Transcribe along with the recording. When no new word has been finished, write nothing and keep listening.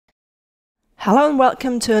Hello and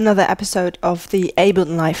welcome to another episode of the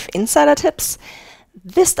Ableton Live Insider tips.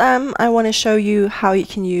 This time I want to show you how you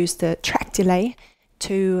can use the track delay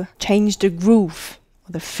to change the groove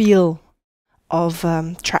or the feel of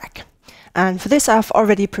track. And for this I've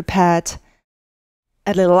already prepared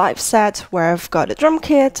a little live set where I've got a drum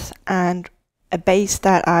kit and a bass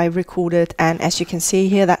that I recorded, and as you can see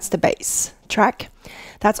here, that's the bass track.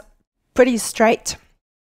 That's pretty straight,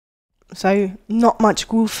 so not much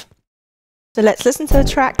groove. So let's listen to the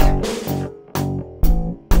track.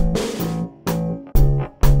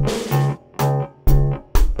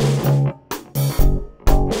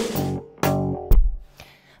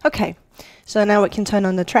 Okay, so now we can turn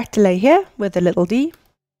on the track delay here with the little D.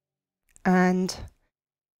 And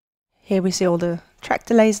here we see all the track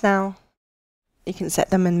delays now. You can set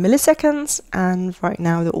them in milliseconds, and right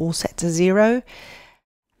now they're all set to 0.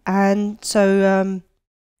 And so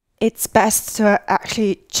it's best to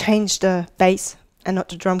actually change the bass and not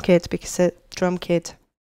the drum kit, because the drum kit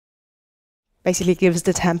basically gives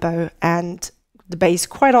the tempo and the bass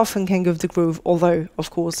quite often can give the groove, although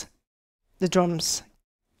of course the drums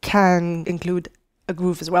can include a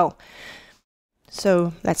groove as well.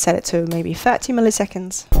 So let's set it to maybe 30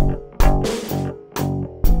 milliseconds.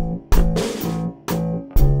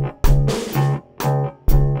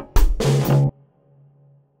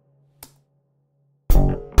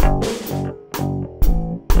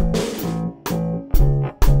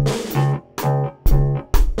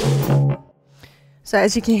 So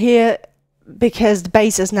as you can hear, because the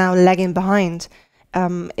bass is now lagging behind,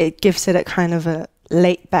 it gives it a kind of a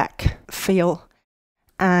laid-back feel.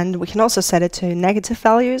 And we can also set it to negative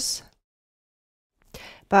values.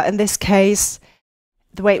 But in this case,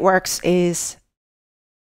 the way it works is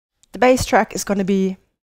the bass track is going to be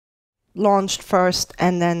launched first,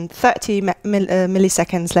 and then 30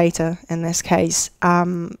 milliseconds later, in this case,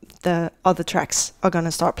 the other tracks are going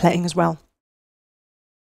to start playing as well.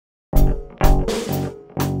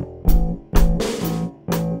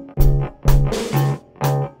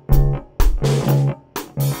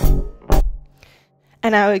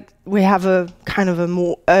 And now we have a kind of a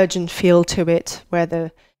more urgent feel to it, where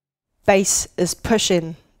the bass is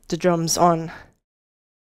pushing the drums on.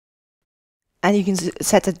 And you can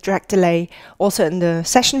set the track delay also in the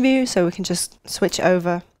session view, so we can just switch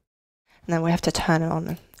over. And then we have to turn it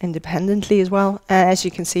on independently as well. As you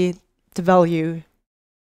can see, the value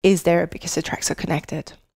is there because the tracks are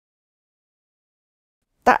connected.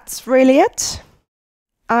 That's really it.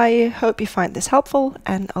 I hope you find this helpful,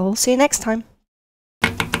 and I'll see you next time.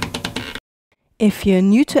 If you're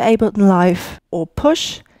new to Ableton Live or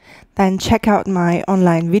Push, then check out my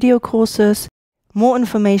online video courses. More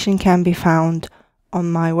information can be found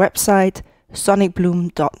on my website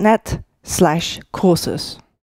sonicbloom.net/courses.